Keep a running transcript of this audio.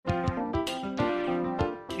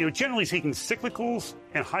Generally speaking, cyclicals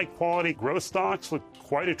and high-quality growth stocks look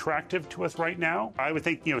quite attractive to us right now. I would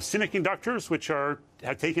think, semiconductors, which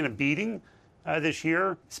have taken a beating this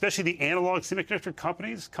year, especially the analog semiconductor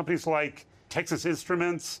companies like Texas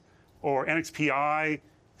Instruments or NXPI,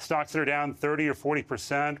 stocks that are down 30 or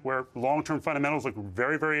 40%, where long-term fundamentals look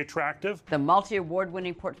very, very attractive. The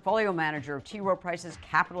multi-award-winning portfolio manager of T. Rowe Price's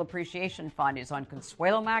Capital Appreciation Fund is on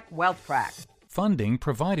Consuelo Mack Wealth Track. Funding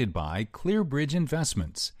provided by ClearBridge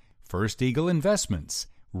Investments, First Eagle Investments,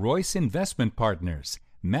 Royce Investment Partners,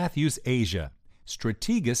 Matthews Asia,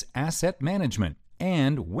 Strategas Asset Management,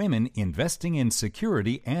 and Women Investing in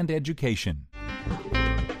Security and Education.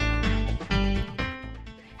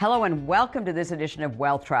 Hello and welcome to this edition of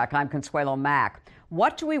Wealth Track. I'm Consuelo Mack.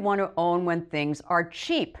 What do we want to own when things are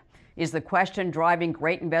cheap? Is the question driving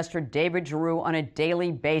great investor David Giroux on a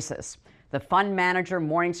daily basis. The fund manager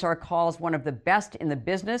Morningstar calls one of the best in the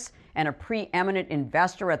business and a preeminent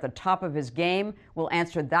investor at the top of his game. We'll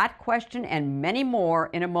answer that question and many more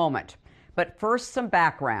in a moment. But first, some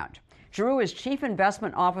background. Giroux is Chief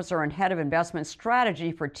Investment Officer and Head of Investment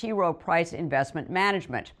Strategy for T. Rowe Price Investment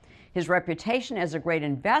Management. His reputation as a great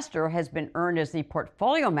investor has been earned as the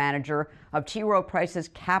portfolio manager of T. Rowe Price's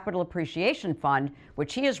Capital Appreciation Fund,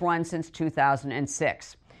 which he has run since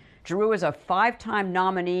 2006. Giroux is a 5-time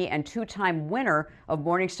nominee and 2-time winner of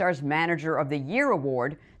Morningstar's Manager of the Year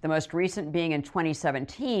award, the most recent being in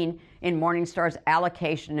 2017 in Morningstar's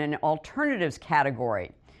Allocation and Alternatives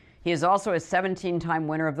category. He is also a 17-time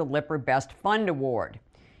winner of the Lipper Best Fund Award.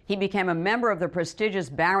 He became a member of the prestigious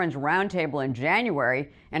Barron's Roundtable in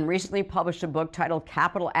January and recently published a book titled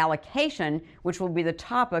Capital Allocation, which will be the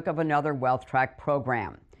topic of another Wealth Track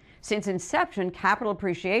program. Since inception, Capital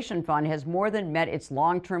Appreciation Fund has more than met its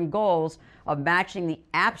long-term goals of matching the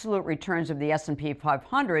absolute returns of the S&P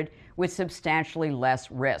 500 with substantially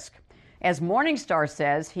less risk. As Morningstar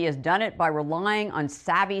says, he has done it by relying on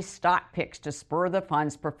savvy stock picks to spur the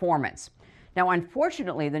fund's performance. Now,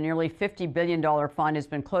 unfortunately, the nearly $50 billion fund has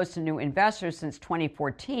been closed to new investors since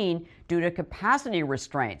 2014 due to capacity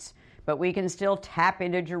restraints, but we can still tap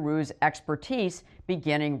into Giroux's expertise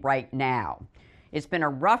beginning right now. It's been a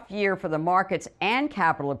rough year for the markets and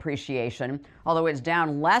capital appreciation, although it's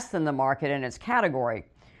down less than the market in its category.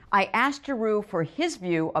 I asked Giroux for his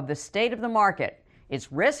view of the state of the market,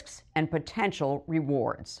 its risks and potential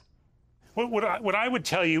rewards. What I would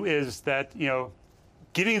tell you is that,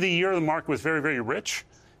 beginning of the year, the market was very, very rich.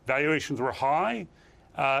 Valuations were high.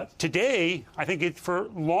 Today, I think for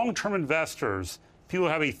long-term investors, people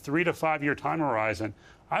who have a 3 to 5 year time horizon,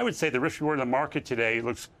 I would say the risk reward in the market today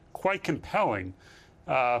looks quite compelling.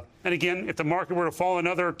 And again, if the market were to fall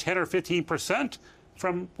another 10 or 15%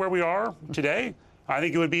 from where we are today, I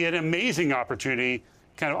think it would be an amazing opportunity,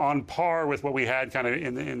 kind of on par with what we had kind of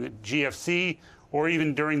in the GFC or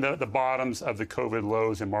even during the bottoms of the COVID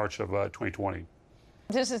lows in March of 2020.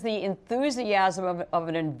 This is the enthusiasm of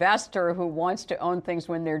an investor who wants to own things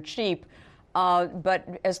when they're cheap.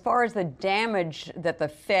 But as far as the damage that the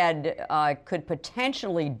Fed could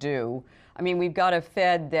potentially do, I mean, we've got a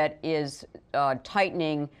Fed that is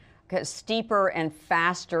tightening steeper and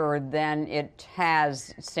faster than it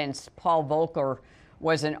has since Paul Volcker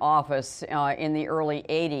was in office in the early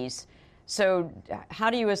 80s. So how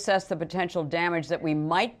do you assess the potential damage that we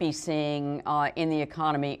might be seeing in the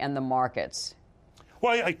economy and the markets?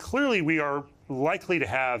 Well, clearly we are likely to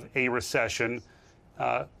have a recession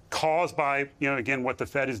caused by, again, what the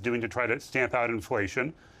Fed is doing to try to stamp out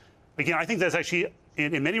inflation. Again, I think that's actually,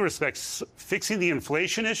 in many respects, fixing the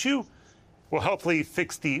inflation issue will hopefully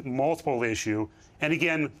fix the multiple issue. And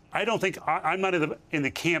again, I don't think I'm not in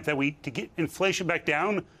the camp that to get inflation back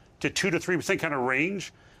down to 2 to 3% kind of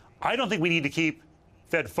range. I don't think we need to keep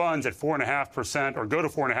Fed funds at 4.5% or go to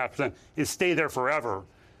 4.5% and stay there forever.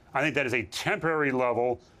 I think that is a temporary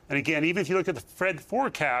level. And again, even if you look at the Fed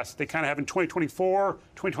forecast, they kind of have in 2024,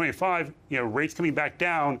 2025, rates coming back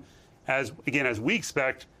down as we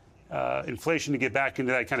expect inflation to get back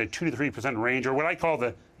into that kind of 2 to 3% range, or what I call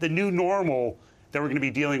the new normal that we're going to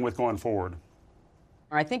be dealing with going forward.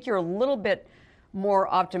 I think you're a little bit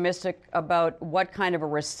more optimistic about what kind of a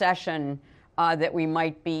recession that we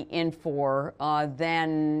might be in for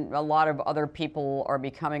than a lot of other people are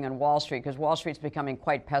becoming on Wall Street, because Wall Street's becoming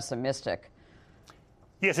quite pessimistic.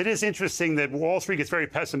 Yes, it is interesting that Wall Street gets very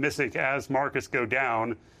pessimistic as markets go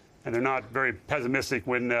down, and they're not very pessimistic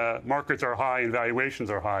when markets are high and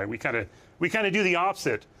valuations are high. We kind of do the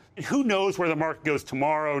opposite. Who knows where the market goes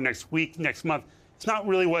tomorrow, next week, next month? It's not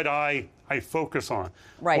really what I focus on.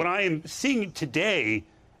 Right. What I am seeing today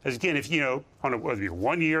is, again, if on whether you're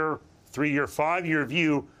 1 year, 3 year, 5 year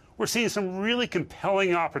view, we're seeing some really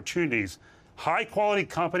compelling opportunities. high quality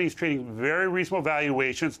companies trading very reasonable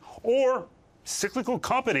valuations, or cyclical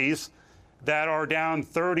companies that are down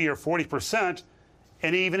 30 or 40%.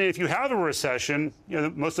 And even if you have a recession,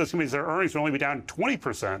 most of those companies, their earnings will only be down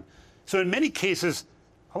 20%. So in many cases,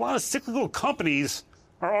 a lot of cyclical companies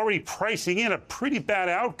are already pricing in a pretty bad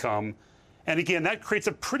outcome. And again, that creates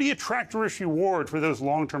a pretty attractive risk reward for those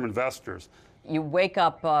long-term investors. You wake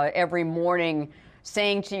up every morning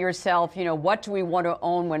saying to yourself, what do we want to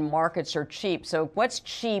own when markets are cheap? So what's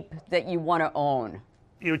cheap that you want to own?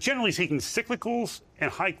 Generally speaking, cyclicals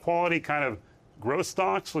and high-quality kind of growth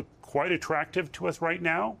stocks look quite attractive to us right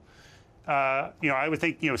now. I would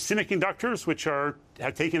think, semiconductors, which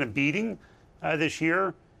have taken a beating this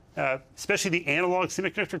year, especially the analog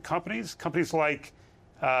semiconductor companies like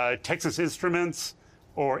Texas Instruments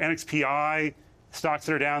or NXPI, stocks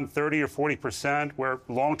that are down 30 or 40%, where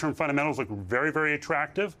long-term fundamentals look very, very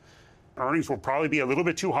attractive. Earnings will probably be a little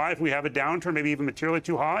bit too high if we have a downturn, maybe even materially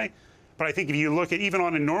too high. But I think if you look at even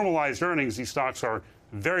on a normalized earnings, these stocks are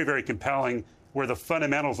very, very compelling, where the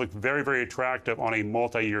fundamentals look very, very attractive on a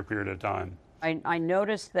multi-year period of time. I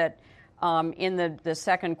noticed that in the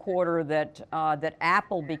second quarter that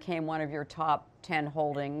Apple became one of your top 10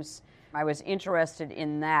 holdings. I was interested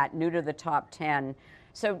in that, new to the top 10.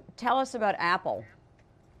 So tell us about Apple.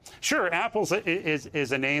 Sure. Apple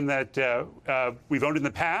is a name that we've owned in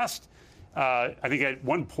the past. I think at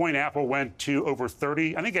one point Apple went to over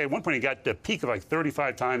 30. I think at one point it got to a peak of like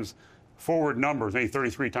 35 times forward numbers, maybe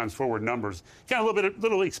 33 times forward numbers. Kind of a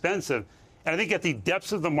little expensive. And I think at the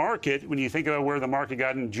depths of the market, when you think about where the market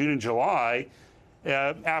got in June and July,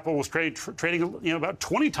 Apple was trading about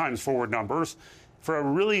 20 times forward numbers for a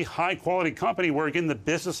really high quality company where, again, the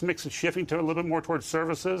business mix is shifting to a little bit more towards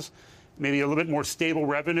services, maybe a little bit more stable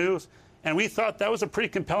revenues. And we thought that was a pretty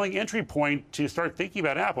compelling entry point to start thinking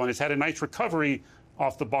about Apple. And it's had a nice recovery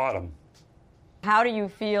off the bottom. How do you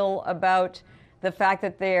feel about the fact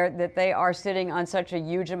that they are sitting on such a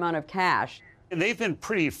huge amount of cash? And they've been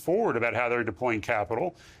pretty forward about how they're deploying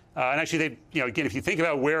capital. And actually, again, if you think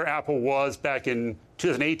about where Apple was back in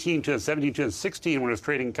 2018, 2017, 2016, when it was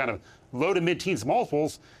trading kind of low to mid-teens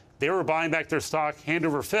multiples, they were buying back their stock hand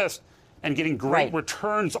over fist and getting great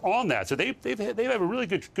returns on that. So they have a really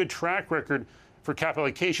good track record for capital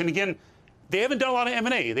allocation. Again, they haven't done a lot of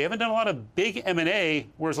M&A. They haven't done a lot of big M&A,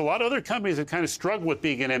 whereas a lot of other companies have kind of struggled with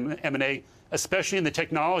big M&A, especially in the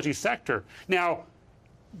technology sector. Now,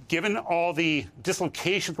 given all the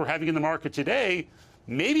dislocations we're having in the market today,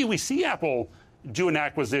 maybe we see Apple do an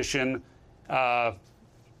acquisition,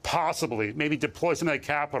 possibly, maybe deploy some of that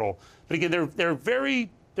capital. But again, they're very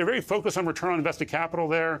focused on return on invested capital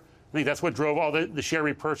there. I think that's what drove all the share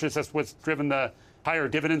repurchase. That's what's driven the higher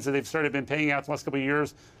dividends that they've been paying out the last couple of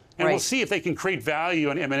years. And we'll see if they can create value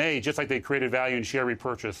in M&A, just like they created value in share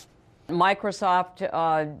repurchase. Microsoft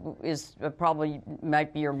is probably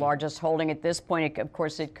might be your largest holding at this point. Of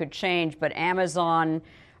course, it could change, but Amazon.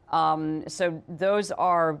 So those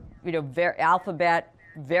are, Alphabet,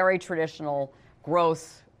 very traditional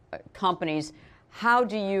growth companies. How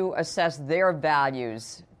do you assess their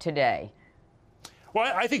values today?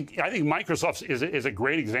 Well, I think Microsoft is a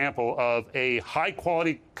great example of a high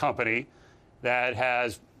quality company that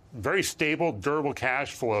has very stable, durable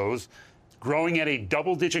cash flows, growing at a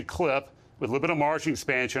double-digit clip with a little bit of margin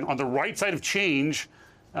expansion on the right side of change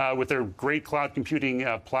with their great cloud computing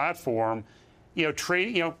platform.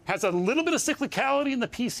 Has a little bit of cyclicality in the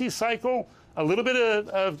PC cycle, a little bit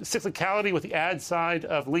of cyclicality with the ad side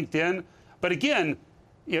of LinkedIn. But again,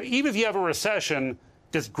 even if you have a recession,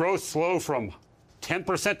 does growth slow from 10%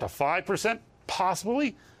 to 5%?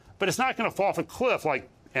 Possibly, but it's not going to fall off a cliff like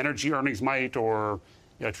energy earnings might, or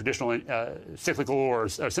traditional cyclical or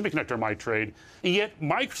semiconductor might trade. And yet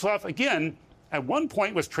Microsoft, again, at one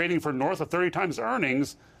point was trading for north of 30 times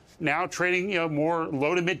earnings, now trading more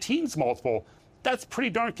low to mid-teens multiple. That's pretty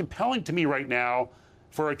darn compelling to me right now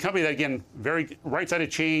for a company that, again, very right side of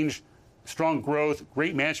change, strong growth,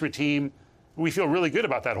 great management team. We feel really good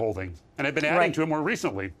about that holding, and have been adding to it more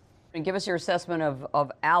recently. And give us your assessment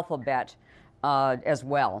of Alphabet as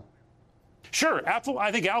well. Sure.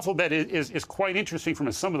 I think Alphabet is quite interesting from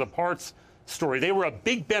a sum of the parts story. They were a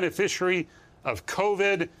big beneficiary of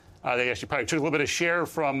COVID. They actually probably took a little bit of share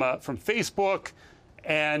from Facebook.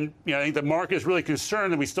 And I think the market is really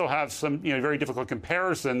concerned that we still have some very difficult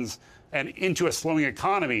comparisons and into a slowing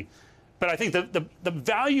economy. But I think the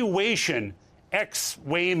valuation, ex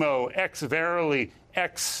Waymo, ex Verily,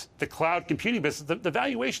 ex the cloud computing business, the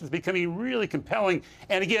valuation is becoming really compelling.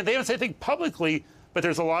 And again, they haven't said anything publicly, but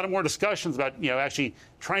there's a lot of more discussions about actually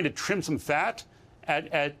trying to trim some fat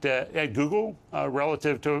at Google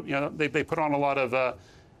relative to they put on a lot of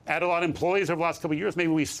add a lot of employees over the last couple of years.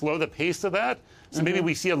 Maybe we slow the pace of that. So maybe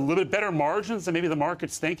we see a little bit better margins than maybe the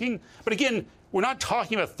market's thinking. But again, we're not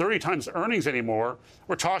talking about 30 times earnings anymore.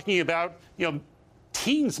 We're talking about,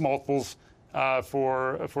 teens multiples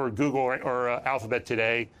for Google or Alphabet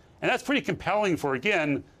today. And that's pretty compelling for,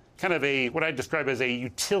 again, kind of what I describe as a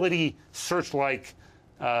utility search-like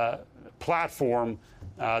platform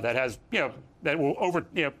that has, that will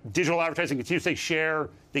digital advertising continue to take share.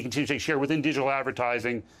 They continue to take share within digital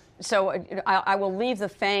advertising. So I will leave the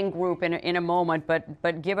FANG group in a moment,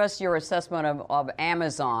 but give us your assessment of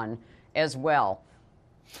Amazon as well.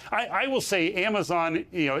 I will say Amazon,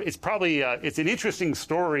 it's probably it's an interesting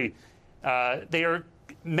story. They are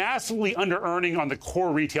massively under-earning on the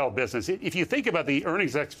core retail business. If you think about the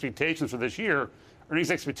earnings expectations for this year,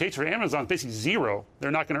 earnings expectations for Amazon is basically zero.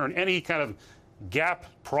 They're not going to earn any kind of GAAP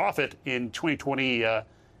profit in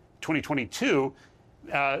 2022,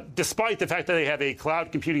 despite the fact that they have a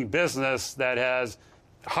cloud computing business that has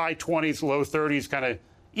high 20s, low 30s kind of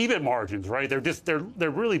EBIT margins, right?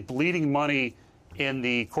 They're really bleeding money in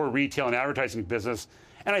the core retail and advertising business.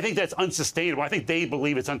 And I think that's unsustainable. I think they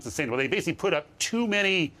believe it's unsustainable. They basically put up too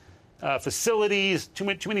many facilities, too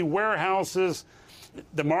many warehouses.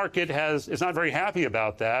 The market is not very happy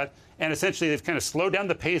about that. And essentially, they've kind of slowed down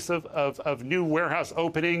the pace of new warehouse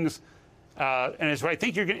openings. And so I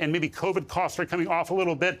think and maybe COVID costs are coming off a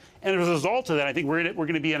little bit. And as a result of that, I think we're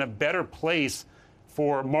going to be in a better place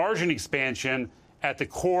for margin expansion at the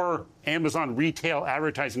core Amazon retail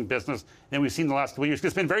advertising business than we've seen in the last couple of years.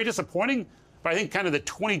 It's been very disappointing. But I think kind of the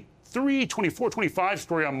 23, 24, 25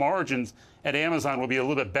 story on margins at Amazon will be a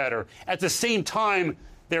little bit better. At the same time,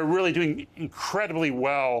 they're really doing incredibly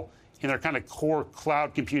well in their kind of core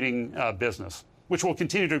cloud computing business, which will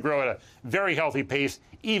continue to grow at a very healthy pace,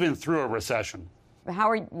 even through a recession.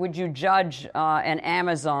 How would you judge an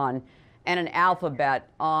Amazon and an Alphabet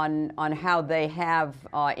on how they have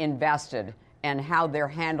invested and how they're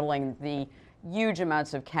handling the huge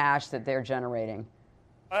amounts of cash that they're generating?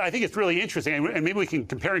 I think it's really interesting, and maybe we can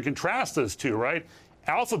compare and contrast those two, right?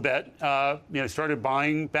 Alphabet, started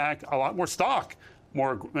buying back a lot more stock,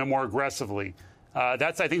 more aggressively. I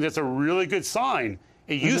think that's a really good sign.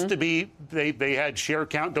 It used to be they had share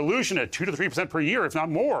count dilution at 2 to 3% per year, if not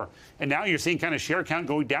more, and now you're seeing kind of share count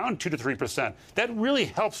going down 2 to 3%. That really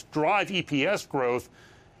helps drive EPS growth,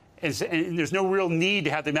 and there's no real need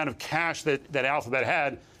to have the amount of cash that Alphabet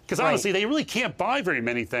had. Because honestly, they really can't buy very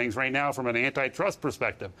many things right now from an antitrust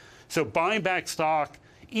perspective. So buying back stock,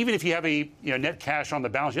 even if you have a net cash on the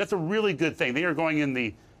balance sheet, that's a really good thing. They are going in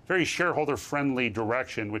the very shareholder-friendly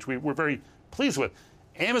direction, which we're very pleased with.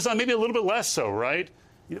 Amazon, maybe a little bit less so, right?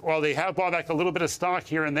 While they have bought back a little bit of stock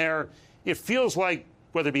here and there, it feels like,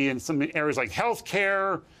 whether it be in some areas like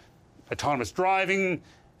healthcare, autonomous driving,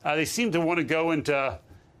 they seem to want to go into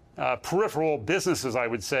peripheral businesses, I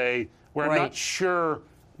would say, where I'm not sure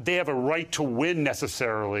they have a right to win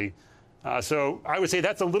necessarily. So I would say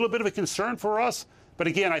that's a little bit of a concern for us. But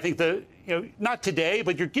again, I think not today,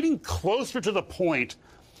 but you're getting closer to the point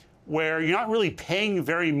where you're not really paying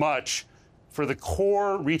very much for the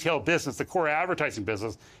core retail business, the core advertising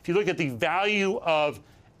business. If you look at the value of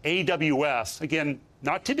AWS, again,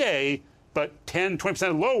 not today, but 10,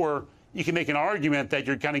 20% lower, you can make an argument that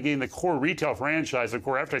you're kind of getting the core retail franchise, the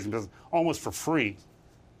core advertising business, almost for free.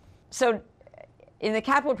 So in the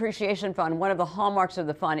Capital Appreciation Fund, one of the hallmarks of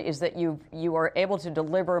the fund is that you are able to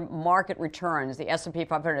deliver market returns, the S&P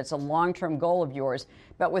 500. It's a long-term goal of yours,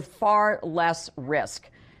 but with far less risk.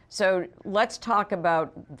 So let's talk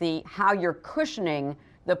about how you're cushioning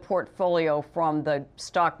the portfolio from the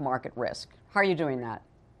stock market risk. How are you doing that?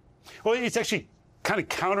 Well, it's actually kind of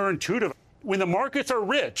counterintuitive. When the markets are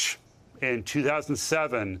rich in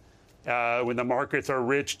 2007, when the markets are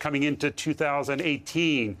rich coming into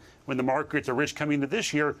 2018, when the markets are rich coming into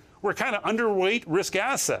this year, we're kind of underweight risk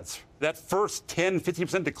assets. That first 10,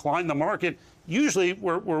 50% decline in the market, usually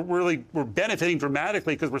we're benefiting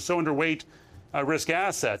dramatically because we're so underweight risk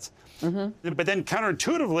assets. But then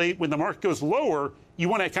counterintuitively, when the market goes lower, you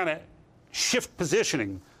want to kind of shift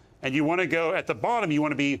positioning. And you want to go at the bottom, you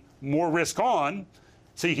want to be more risk on,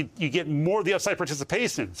 so you get more of the upside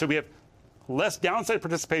participation. So we have less downside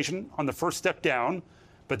participation on the first step down.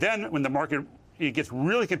 But then when the market gets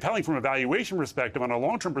really compelling from a valuation perspective, on a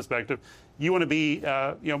long-term perspective, you want to be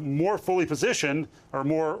more fully positioned or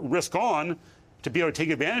more risk on to be able to take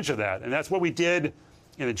advantage of that. And that's what we did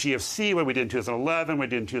in the GFC, what we did in 2011, what we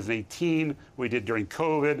did in 2018, what we did during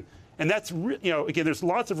COVID. And that's, again, there's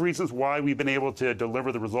lots of reasons why we've been able to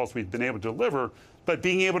deliver the results we've been able to deliver, but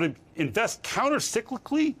being able to invest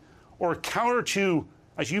counter-cyclically or counter to,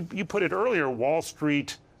 as you put it earlier, Wall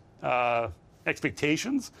Street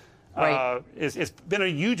expectations, Right. it's been a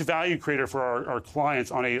huge value creator for our clients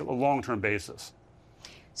on a long-term basis.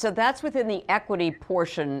 So that's within the equity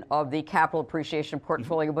portion of the capital appreciation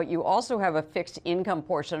portfolio, but you also have a fixed income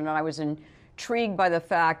portion, and I was intrigued by the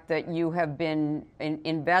fact that you have been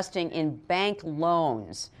investing in bank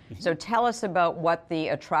loans. So tell us about what the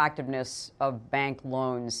attractiveness of bank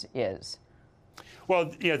loans is.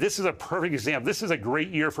 Well, yeah, this is a perfect example. This is a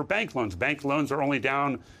great year for bank loans. Bank loans are only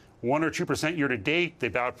down 1 or 2% year to date.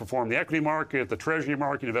 They've outperformed the equity market, the treasury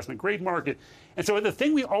market, investment grade market. And so the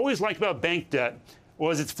thing we always liked about bank debt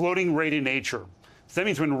was its floating rate in nature. So that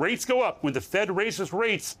means when rates go up, when the Fed raises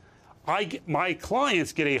rates, my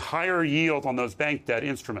clients get a higher yield on those bank debt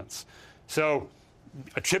instruments. So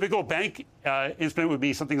a typical bank instrument would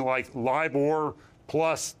be something like LIBOR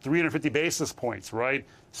plus 350 basis points, right?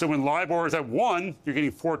 So when LIBOR is at 1, you're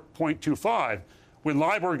getting 4.25. When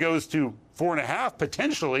LIBOR goes to 4.5,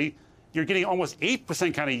 potentially, you're getting almost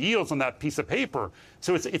 8% kind of yields on that piece of paper.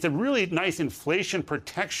 So it's a really nice inflation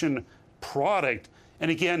protection product. And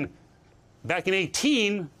again, back in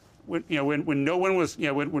 18, when no one was,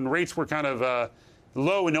 when rates were kind of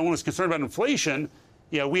low and no one was concerned about inflation,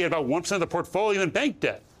 we had about 1% of the portfolio in bank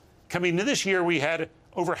debt. Coming into this year, we had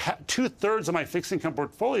over 2/3 of my fixed income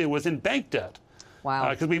portfolio was in bank debt. Wow.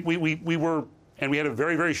 Because we were, and we had a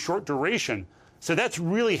very, very short duration. So that's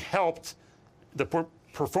really helped the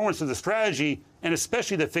performance of the strategy, and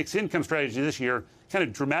especially the fixed income strategy this year, kind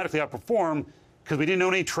of dramatically outperform because we didn't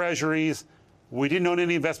own any treasuries, we didn't own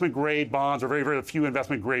any investment grade bonds, or very, very few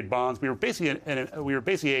investment grade bonds. We were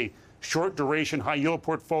basically a short duration, high yield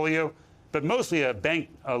portfolio, but mostly a bank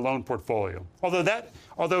loan portfolio. Although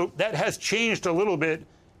that has changed a little bit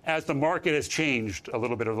as the market has changed a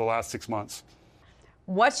little bit over the last 6 months.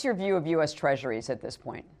 What's your view of U.S. Treasuries at this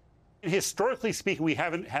point? Historically speaking, we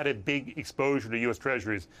haven't had a big exposure to U.S.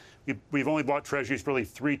 Treasuries. We've only bought Treasuries really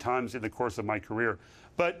 3 times in the course of my career.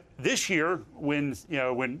 But this year, when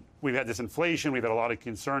we've had this inflation, we've had a lot of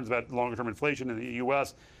concerns about longer-term inflation in the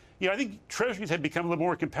U.S., I think Treasuries had become a little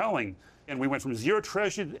more compelling. And we went from 0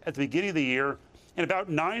 Treasuries at the beginning of the year, and about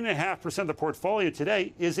 9.5% of the portfolio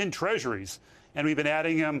today is in Treasuries. And we've been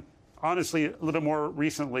adding them, honestly, a little bit more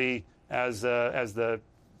recently as the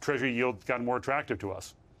Treasury yield got more attractive to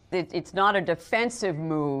us. It's not a defensive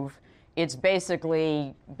move. It's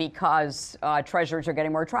basically because treasuries are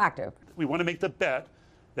getting more attractive. We want to make the bet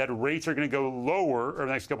that rates are going to go lower over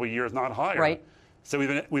the next couple of years, not higher. Right. So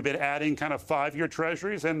we've been adding kind of 5-year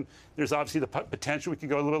treasuries, and there's obviously the potential we could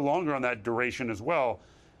go a little bit longer on that duration as well.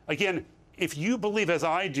 Again, if you believe, as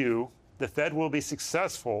I do, the Fed will be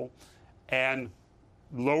successful and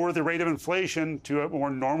lower the rate of inflation to a more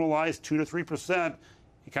normalized 2 to 3%,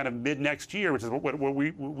 kind of mid next year, which is what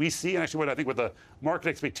we see, and actually what the market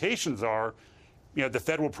expectations are. The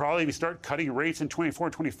Fed will probably start cutting rates in 24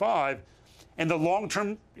 and 25, and the long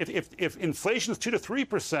term, if inflation is 2 to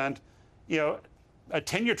 3%, a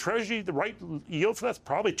 10-year Treasury, the right yield for that's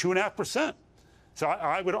probably 2.5%. So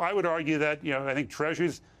I would argue that I think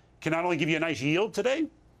Treasuries can not only give you a nice yield today,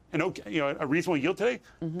 a reasonable yield today,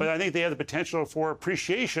 but I think they have the potential for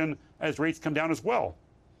appreciation as rates come down as well.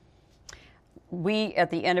 We, at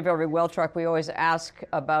the end of every Wealth Track, we always ask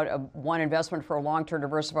about one investment for a long-term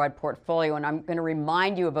diversified portfolio, and I'm going to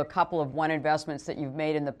remind you of a couple of one investments that you've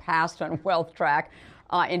made in the past on Wealth Track.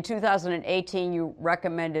 In 2018, you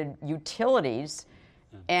recommended utilities,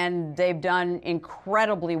 and they've done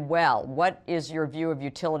incredibly well. What is your view of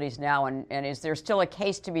utilities now, and is there still a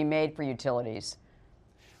case to be made for utilities?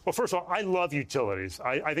 Well, first of all, I love utilities.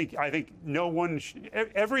 I think no one,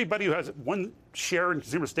 everybody who has one share in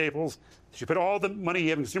consumer staples should put all the money you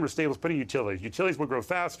have in consumer staples, put in utilities. Utilities will grow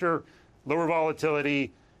faster, lower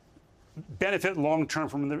volatility, benefit long term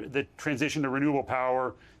from the transition to renewable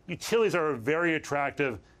power. Utilities are a very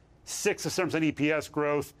attractive 6 to 7% EPS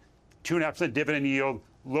growth, 2.5% dividend yield,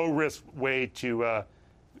 low risk way to.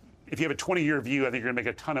 If you have a 20-year view, I think you're going to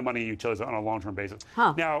make a ton of money in utilities on a long-term basis.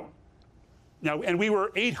 Huh. Now, and we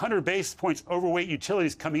were 800 basis points overweight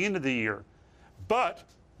utilities coming into the year, but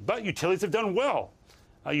utilities have done well.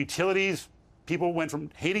 Utilities, people went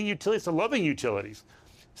from hating utilities to loving utilities.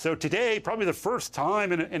 So today, probably the first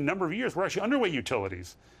time in a number of years, we're actually underweight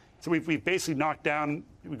utilities. So we've basically knocked down,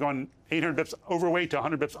 we've gone 800 bips overweight to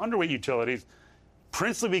 100 bips underweight utilities,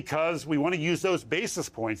 principally because we want to use those basis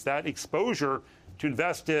points, that exposure, to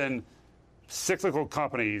invest in cyclical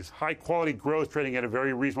companies, high-quality growth trading at a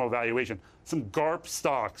very reasonable valuation, some GARP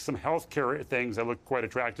stocks, some healthcare things that look quite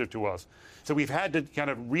attractive to us. So we've had to kind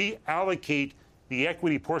of reallocate the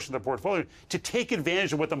equity portion of the portfolio to take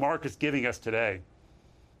advantage of what the market's giving us today.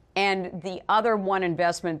 And the other one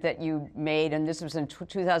investment that you made, and this was in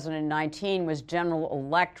 2019, was General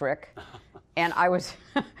Electric. And I was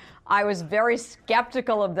I was very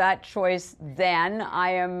skeptical of that choice then.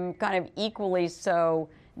 I am kind of equally so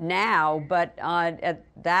now, but at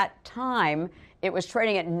that time it was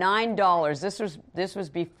trading at $9. This was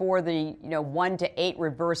before the 1 to 8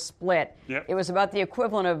 reverse split. Yep. It was about the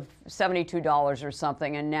equivalent of $72 or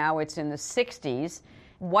something, and now it's in the 60s.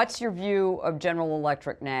 What's your view of General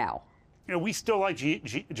Electric now? We still like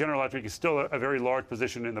General Electric. Is still a very large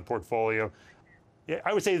position in the portfolio.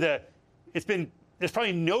 I would say that there's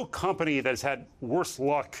probably no company that's had worse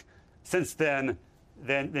luck since then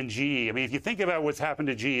than GE. I mean, if you think about what's happened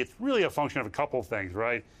to GE, it's really a function of a couple of things,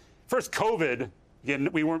 right? First, COVID. Again,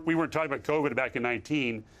 we weren't talking about COVID back in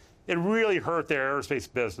 19. It really hurt their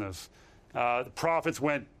aerospace business. The profits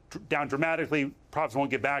went down dramatically. Profits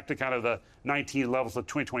won't get back to kind of the 19 levels of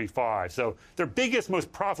 2025. So their biggest,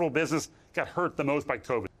 most profitable business got hurt the most by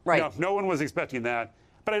COVID. Right. No one was expecting that.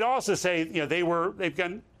 But I'd also say, they've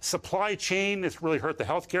got supply chain that's really hurt the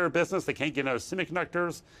healthcare business. They can't get enough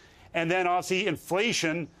semiconductors. And then obviously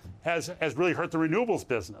inflation has really hurt the renewables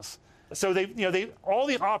business. So all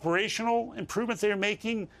the operational improvements they're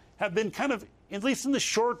making have been kind of, at least in the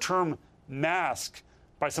short term, masked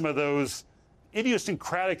by some of those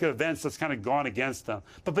idiosyncratic events that's kind of gone against them.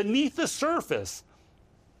 But beneath the surface,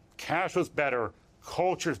 cash was better,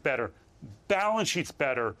 culture's better, balance sheet's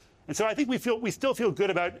better. And so I think we still feel good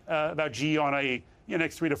about GE on a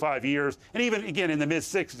next 3 to 5 years. And even again in the mid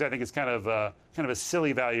 60s, I think it's kind of a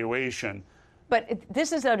silly valuation. But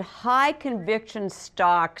this is a high conviction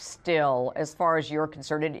stock still, as far as you're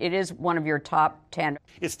concerned. It is one of your top 10.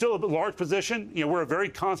 It's still a large position. We're a very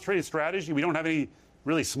concentrated strategy. We don't have any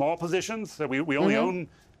really small positions. So we only own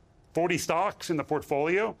 40 stocks in the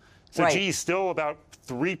portfolio. So Right. GE is still about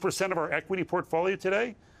 3% of our equity portfolio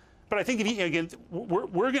today. But I think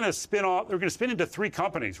we're going to spin off. We're going to spin into 3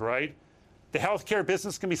 companies, right? The healthcare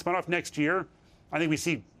business can be spun off next year. I think we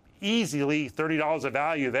see easily $30 of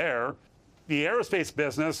value there. The aerospace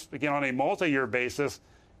business, again on a multi-year basis,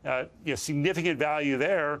 significant value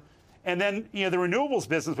there. And then the renewables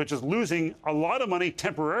business, which is losing a lot of money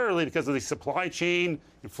temporarily because of the supply chain,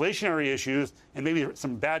 inflationary issues, and maybe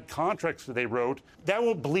some bad contracts that they wrote, that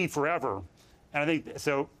won't bleed forever. And I think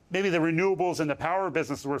so. Maybe the renewables and the power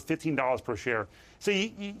business is worth $15 per share. So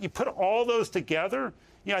you put all those together.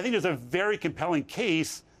 I think there's a very compelling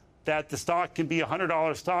case that the stock can be a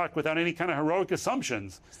 $100 stock without any kind of heroic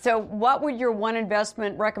assumptions. So what would your one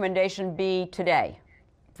investment recommendation be today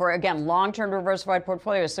for, again, long-term diversified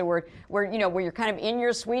portfolios? So where you're kind of in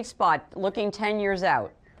your sweet spot, looking 10 years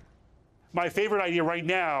out. My favorite idea right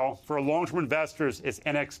now for long-term investors is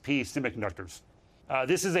NXP Semiconductors.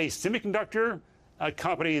 This is a semiconductor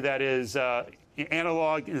company that is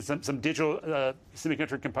analog and some digital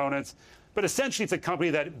semiconductor components. But essentially, it's a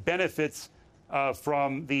company that benefits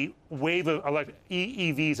from the wave of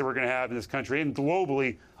EVs that we're going to have in this country and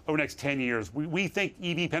globally over the next 10 years. We think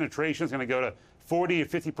EV penetration is going to go to 40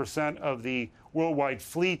 to 50% of the worldwide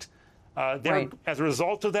fleet. Right. As a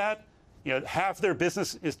result of that, half their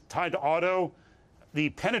business is tied to auto.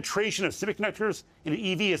 The penetration of semiconductors in an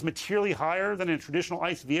EV is materially higher than in a traditional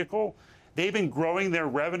ICE vehicle. They've been growing their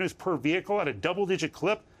revenues per vehicle at a double-digit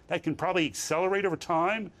clip that can probably accelerate over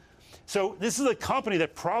time. So this is a company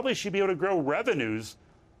that probably should be able to grow revenues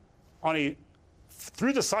on a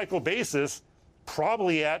through the cycle basis,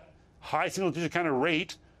 probably at high single-digit kind of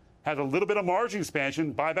rate, have a little bit of margin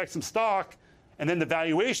expansion, buy back some stock, and then the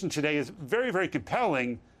valuation today is very, very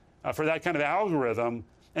compelling for that kind of algorithm.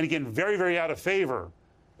 And again, very, very out of favor.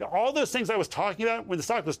 All those things I was talking about when the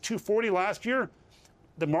stock was $240 last year,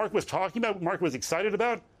 the market was talking about, the market was excited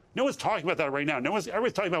about. No one's talking about that right now.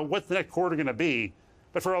 Everybody's talking about what's the next quarter going to be.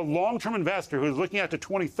 But for a long-term investor who's looking out to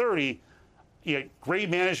 2030, great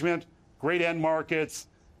management, great end markets,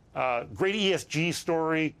 great ESG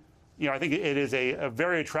story. I think it is a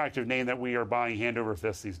very attractive name that we are buying hand over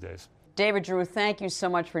fist these days. David Giroux, thank you so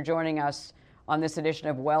much for joining us on this edition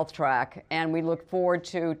of Wealth Track. And we look forward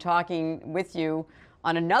to talking with you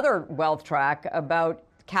on another Wealth Track about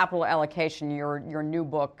capital allocation, your new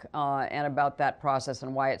book, and about that process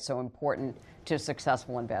and why it's so important to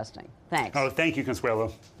successful investing. Thanks. Oh, thank you,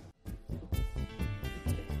 Consuelo.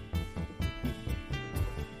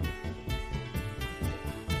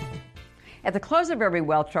 At the close of every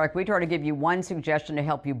Wealth Track, we try to give you one suggestion to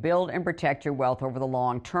help you build and protect your wealth over the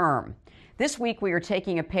long term. This week, we are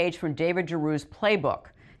taking a page from David Giroux's playbook.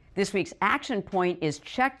 This week's action point is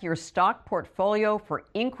check your stock portfolio for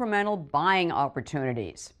incremental buying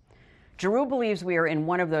opportunities. Giroux believes we are in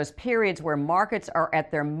one of those periods where markets are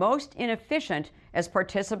at their most inefficient as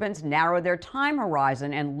participants narrow their time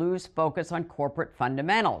horizon and lose focus on corporate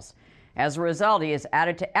fundamentals. As a result, he has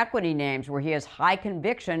added to equity names where he has high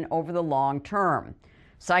conviction over the long term.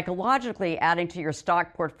 Psychologically, adding to your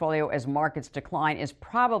stock portfolio as markets decline is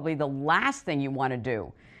probably the last thing you want to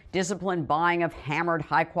do. Disciplined buying of hammered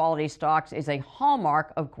high-quality stocks is a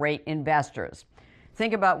hallmark of great investors.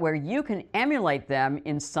 Think about where you can emulate them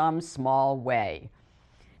in some small way.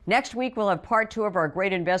 Next week, we'll have part 2 of our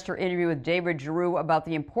great investor interview with David Giroux about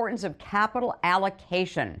the importance of capital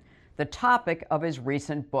allocation, the topic of his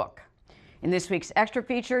recent book. In this week's extra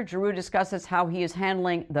feature, Giroux discusses how he is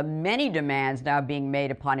handling the many demands now being made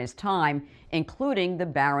upon his time, including the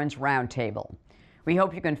Barron's Roundtable. We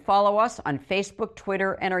hope you can follow us on Facebook,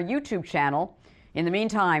 Twitter, and our YouTube channel. In the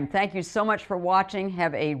meantime, thank you so much for watching.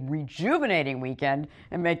 Have a rejuvenating weekend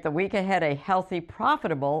and make the week ahead a healthy,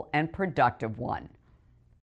 profitable, and productive one.